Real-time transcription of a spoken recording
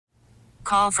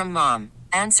call from mom.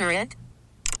 Answer it.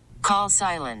 Call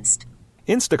silenced.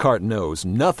 Instacart knows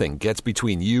nothing gets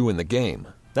between you and the game.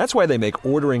 That's why they make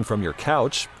ordering from your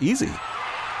couch easy.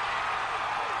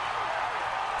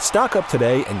 Stock up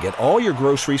today and get all your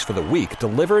groceries for the week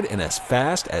delivered in as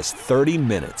fast as 30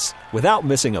 minutes without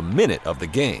missing a minute of the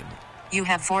game. You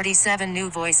have 47 new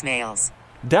voicemails.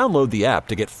 Download the app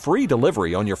to get free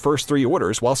delivery on your first 3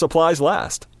 orders while supplies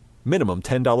last. Minimum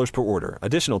 $10 per order.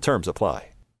 Additional terms apply.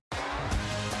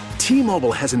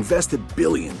 T-Mobile has invested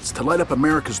billions to light up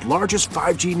America's largest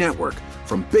 5G network,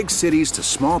 from big cities to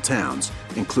small towns,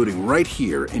 including right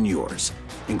here in yours.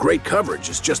 And great coverage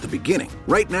is just the beginning.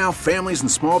 Right now, families and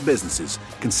small businesses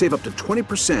can save up to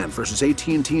 20% versus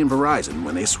AT&T and Verizon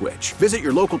when they switch. Visit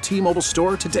your local T-Mobile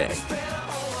store today.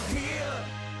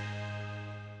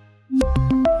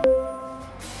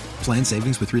 Plan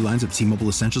savings with 3 lines of T-Mobile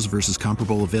Essentials versus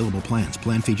comparable available plans.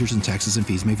 Plan features and taxes and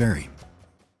fees may vary.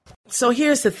 So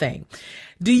here's the thing.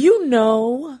 Do you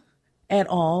know at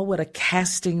all what a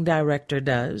casting director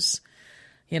does?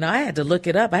 You know, I had to look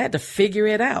it up. I had to figure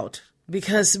it out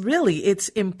because really it's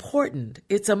important.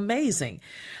 It's amazing.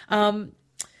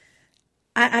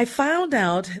 I found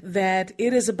out that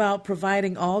it is about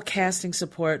providing all casting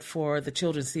support for the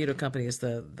Children's Theater Company, is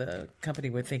the company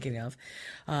we're thinking of,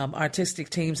 artistic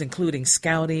teams, including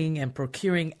scouting and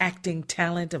procuring acting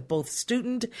talent of both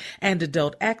student and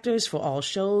adult actors for all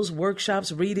shows,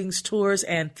 workshops, readings, tours,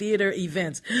 and theater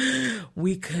events.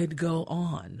 We could go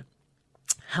on.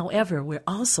 However, we're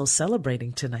also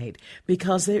celebrating tonight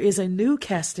because there is a new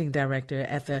casting director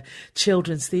at the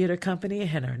Children's Theater Company,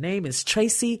 and her name is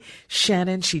Tracy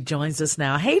Shannon. She joins us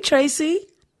now. Hey, Tracy.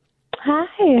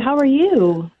 Hi, how are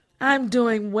you? I'm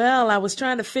doing well. I was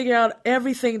trying to figure out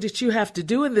everything that you have to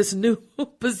do in this new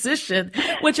position,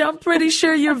 which I'm pretty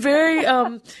sure you're very,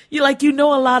 you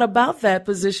know a lot about that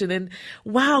position. And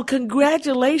wow,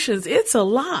 congratulations. It's a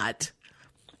lot.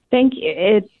 Thank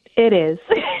you. It is.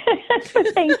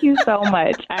 Thank you so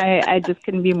much. I just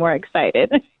couldn't be more excited.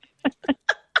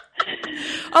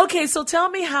 Okay, so tell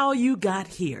me how you got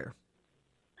here.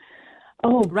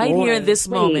 Oh, right boy. here in this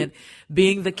Wait. moment,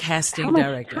 being the casting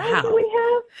director. How do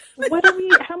we have? What do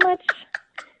we? How much?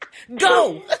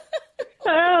 Go.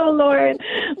 Oh, Lord.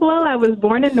 Well, I was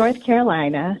born in North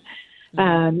Carolina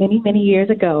many years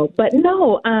ago. But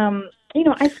no,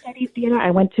 I studied theater. I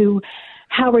went to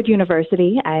Howard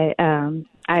University. Awesome.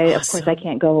 Of course, I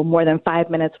can't go more than 5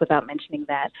 minutes without mentioning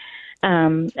that.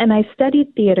 And I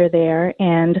studied theater there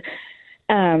and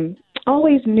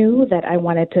always knew that I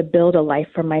wanted to build a life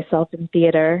for myself in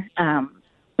theater,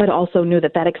 but also knew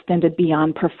that extended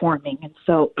beyond performing. And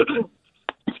so,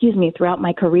 throughout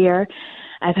my career,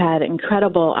 I've had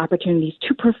incredible opportunities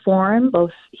to perform,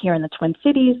 both here in the Twin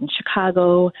Cities and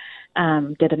Chicago,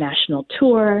 did a national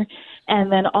tour,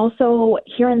 and then also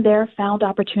here and there found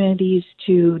opportunities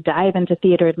to dive into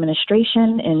theater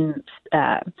administration in,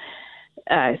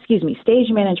 stage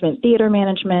management, theater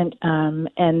management.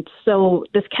 And so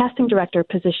this casting director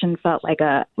position felt like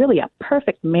a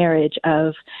perfect marriage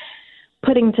of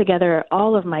putting together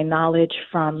all of my knowledge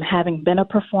from having been a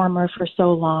performer for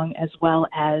so long, as well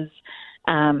as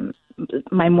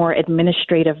my more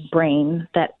administrative brain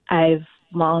that I've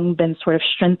long been sort of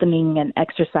strengthening and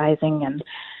exercising, and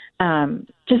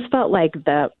just felt like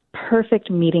the perfect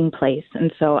meeting place.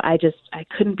 And so I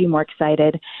couldn't be more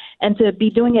excited. And to be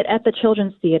doing it at the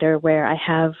Children's Theater, where I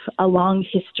have a long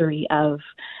history of,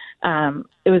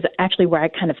 it was actually where I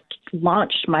kind of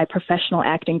launched my professional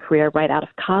acting career right out of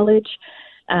college,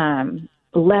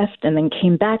 left and then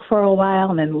came back for a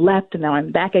while and then left, and now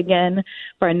I'm back again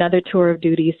for another tour of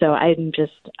duty. So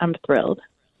I'm thrilled.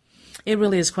 It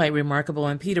really is quite remarkable.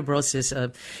 And Peter Brosius,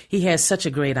 he has such a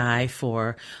great eye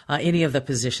for any of the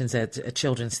positions at a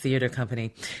Children's Theater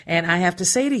Company. And I have to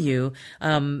say to you,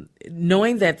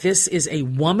 knowing that this is a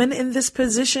woman in this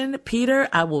position, Peter,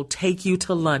 I will take you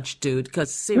to lunch, dude,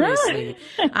 because seriously,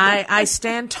 I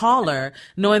stand taller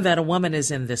knowing that a woman is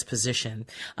in this position.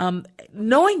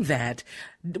 Knowing that,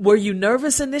 were you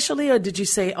nervous initially, or did you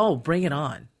say, oh, bring it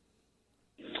on?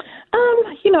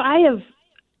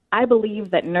 I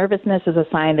believe that nervousness is a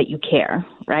sign that you care,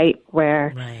 right?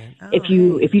 Where if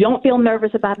you don't feel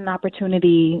nervous about an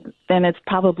opportunity, then it's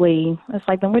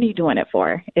like, then what are you doing it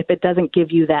for? If it doesn't give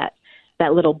you that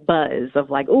little buzz of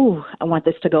like, ooh, I want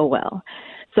this to go well.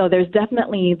 So there's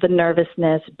definitely the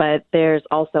nervousness, but there's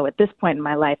also, at this point in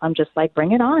my life, I'm just like,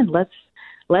 bring it on. Let's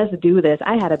let's do this.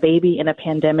 I had a baby in a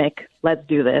pandemic. Let's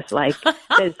do this. Like,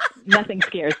 nothing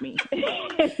scares me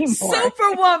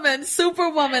anymore.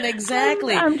 Superwoman,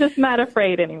 exactly. I'm just not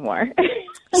afraid anymore.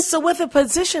 So with a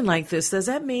position like this, does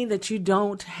that mean that you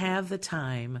don't have the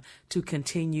time to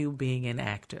continue being an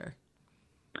actor?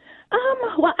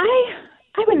 Well,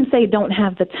 I wouldn't say don't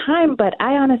have the time, but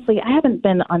I haven't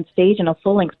been on stage in a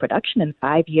full-length production in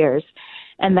 5 years,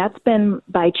 and that's been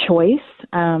by choice.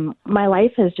 My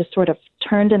life has just sort of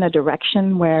turned in a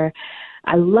direction where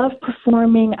I love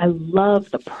performing, I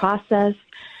love the process,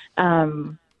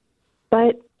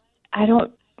 but I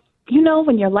don't,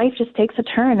 when your life just takes a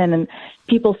turn and then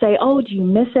people say, oh, do you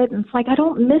miss it? And it's like, I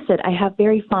don't miss it. I have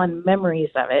very fond memories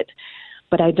of it.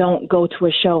 But I don't go to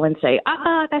a show and say,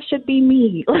 that should be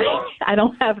me. I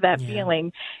don't have that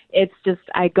feeling. It's just,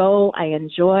 I go, I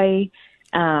enjoy.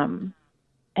 And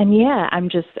yeah, I'm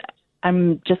just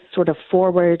sort of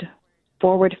forward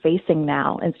facing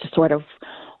now. It's just sort of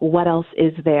what else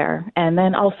is there. And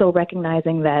then also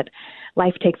recognizing that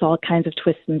life takes all kinds of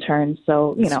twists and turns.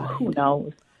 So, who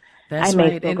knows? I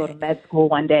may still go to med school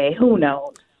one day. Who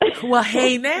knows? Well,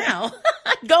 hey, now,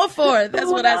 go for it.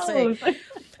 That's what I say.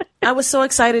 I was so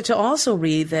excited to also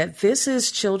read that this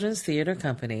is Children's Theater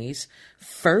Company's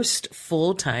first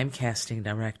full-time casting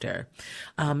director.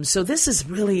 So this is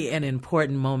really an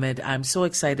important moment. I'm so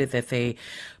excited that they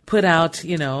put out,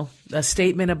 a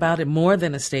statement about it, more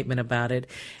than a statement about it,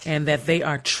 and that they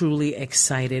are truly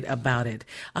excited about it.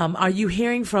 Are you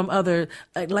hearing from other,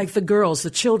 like the girls,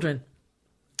 the children,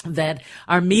 that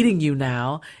are meeting you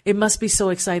now? It must be so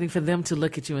exciting for them to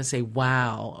look at you and say,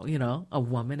 wow, a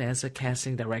woman as a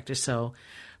casting director. So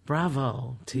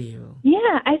bravo to you.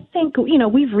 Yeah, I think,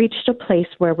 we've reached a place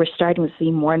where we're starting to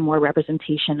see more and more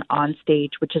representation on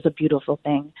stage, which is a beautiful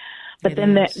thing. But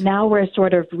now we're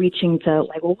sort of reaching to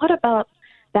like, well, what about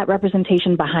that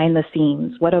representation behind the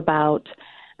scenes? What about,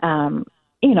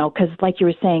 because like you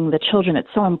were saying, the children, it's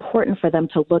so important for them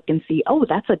to look and see, oh,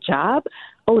 that's a job.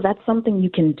 Oh, that's something you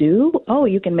can do. Oh,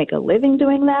 you can make a living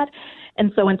doing that.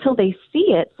 And so until they see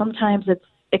it, sometimes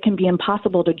it can be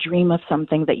impossible to dream of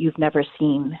something that you've never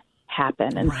seen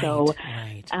happen. And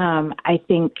I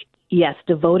think, yes,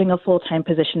 devoting a full-time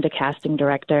position to casting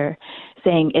director,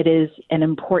 saying it is an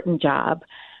important job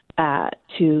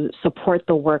to support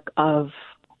the work of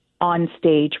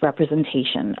on-stage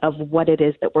representation of what it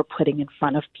is that we're putting in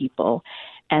front of people,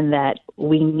 and that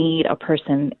we need a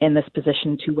person in this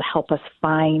position to help us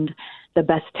find the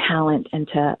best talent and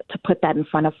to put that in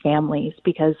front of families,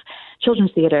 because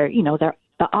children's theater,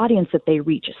 the audience that they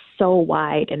reach is so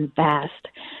wide and vast.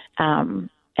 And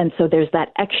so there's that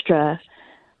extra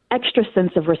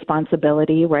sense of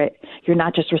responsibility where you're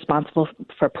not just responsible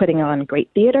for putting on great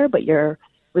theater, but you're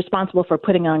responsible for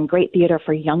putting on great theater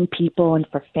for young people and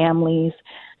for families.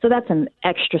 So that's an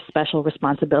extra special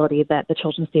responsibility that the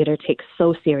Children's Theater takes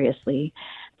so seriously.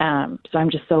 So I'm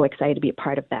just so excited to be a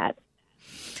part of that.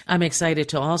 I'm excited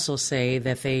to also say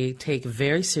that they take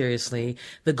very seriously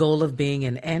the goal of being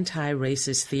an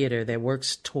anti-racist theater that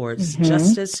works towards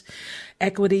justice,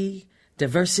 equity,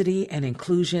 diversity, and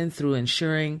inclusion through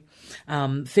ensuring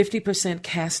 50%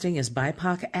 casting as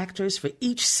BIPOC actors for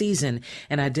each season,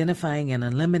 and identifying and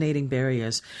eliminating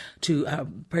barriers to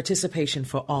participation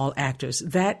for all actors.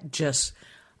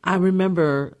 I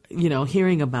remember,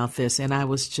 hearing about this, and I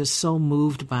was just so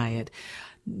moved by it.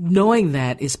 Knowing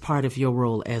that is part of your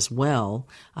role as well.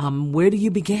 Where do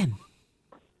you begin?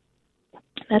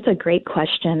 That's a great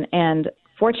question. And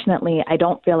fortunately, I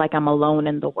don't feel like I'm alone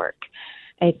in the work.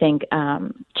 I think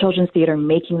Children's Theater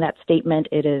making that statement,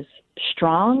 it is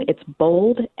strong, it's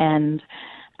bold, and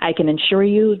I can assure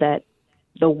you that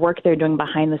the work they're doing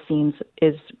behind the scenes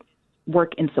is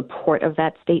work in support of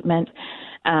that statement.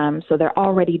 So they're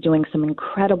already doing some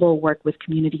incredible work with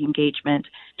community engagement,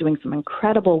 doing some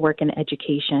incredible work in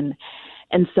education.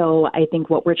 And so I think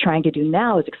what we're trying to do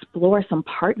now is explore some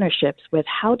partnerships with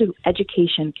how do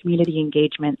education, community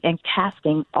engagement, and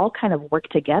casting all kind of work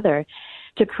together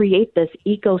to create this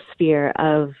ecosphere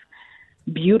of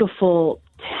beautiful,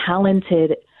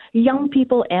 talented young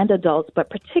people and adults, but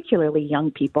particularly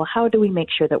young people. How do we make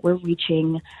sure that we're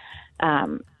reaching,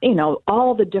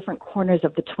 all the different corners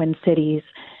of the Twin Cities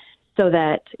so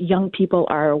that young people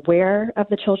are aware of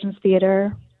the Children's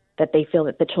Theater, that they feel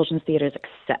that the Children's Theater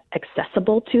is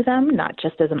accessible to them, not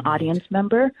just as an audience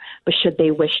member, but should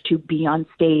they wish to be on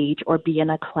stage or be in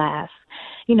a class.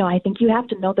 I think you have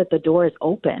to know that the door is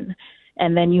open.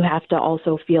 And then you have to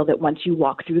also feel that once you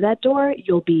walk through that door,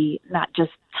 you'll be not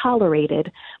just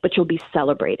tolerated, but you'll be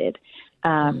celebrated.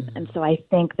 And so I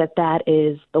think that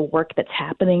is the work that's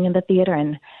happening in the theater.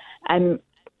 And I'm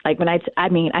like,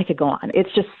 I could go on.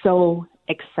 It's just so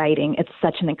exciting. It's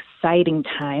such an exciting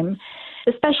time,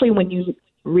 especially when you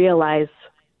realize,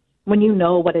 when you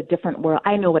know what a different world,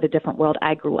 I know what a different world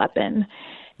I grew up in,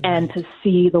 and to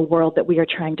see the world that we are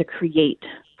trying to create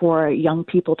for young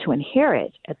people to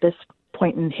inherit at this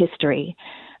point in history.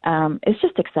 It's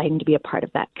just exciting to be a part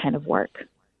of that kind of work.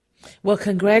 Well,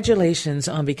 congratulations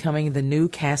on becoming the new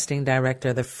casting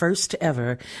director, the first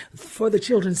ever for the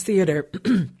Children's Theater.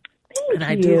 And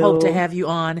I do hope to have you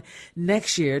on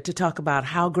next year to talk about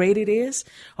how great it is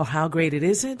or how great it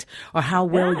isn't or how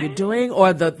well you're doing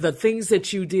or the things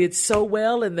that you did so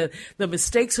well and the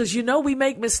mistakes, because you know we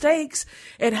make mistakes,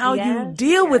 and how you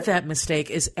deal with that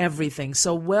mistake is everything.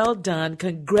 So well done.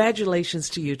 Congratulations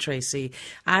to you, Tracy.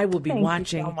 I will be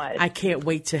watching. You so much. I can't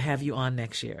wait to have you on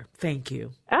next year. Thank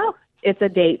you. Oh, it's a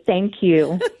date. Thank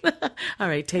you. All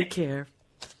right. Take care.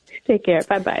 Take care.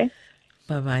 Bye-bye.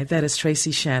 Bye-bye. That is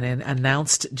Tracy Shannon,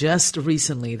 announced just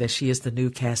recently that she is the new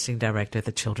casting director at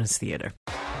the Children's Theater.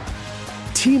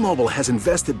 T-Mobile has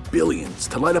invested billions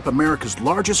to light up America's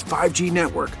largest 5G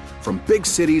network, from big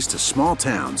cities to small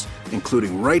towns,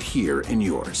 including right here in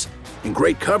yours. And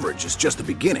great coverage is just the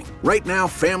beginning. Right now,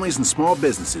 families and small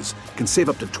businesses can save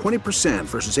up to 20%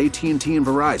 versus AT&T and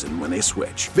Verizon when they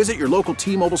switch. Visit your local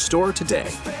T-Mobile store today.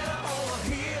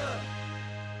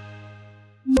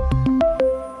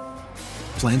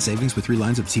 Plan savings with 3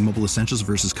 lines of T-Mobile Essentials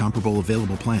versus comparable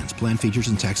available plans. Plan features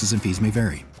and taxes and fees may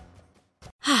vary.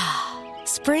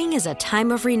 Spring is a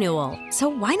time of renewal, so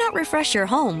why not refresh your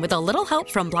home with a little help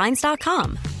from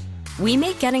Blinds.com? We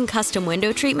make getting custom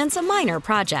window treatments a minor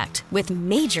project with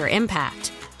major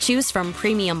impact. Choose from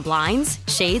premium blinds,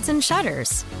 shades, and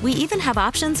shutters. We even have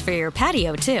options for your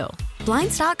patio, too.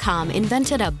 Blinds.com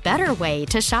invented a better way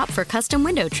to shop for custom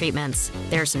window treatments.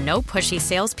 There's no pushy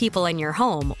salespeople in your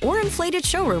home or inflated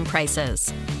showroom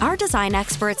prices. Our design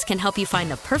experts can help you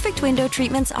find the perfect window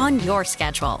treatments on your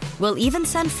schedule. We'll even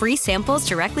send free samples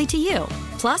directly to you.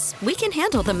 Plus, we can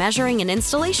handle the measuring and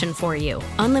installation for you.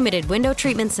 Unlimited window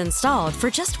treatments installed for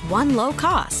just one low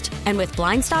cost. And with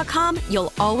Blinds.com,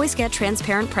 you'll always get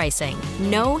transparent pricing.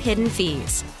 No hidden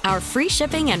fees. Our free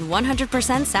shipping and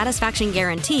 100% satisfaction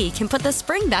guarantee can put the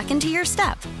spring back into your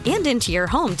step and into your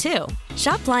home, too.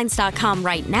 Shop Blinds.com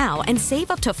right now and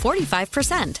save up to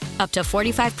 45%. Up to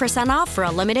 45% off for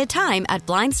a limited time at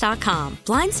Blinds.com.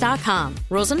 Blinds.com.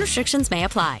 Rules and restrictions may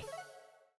apply.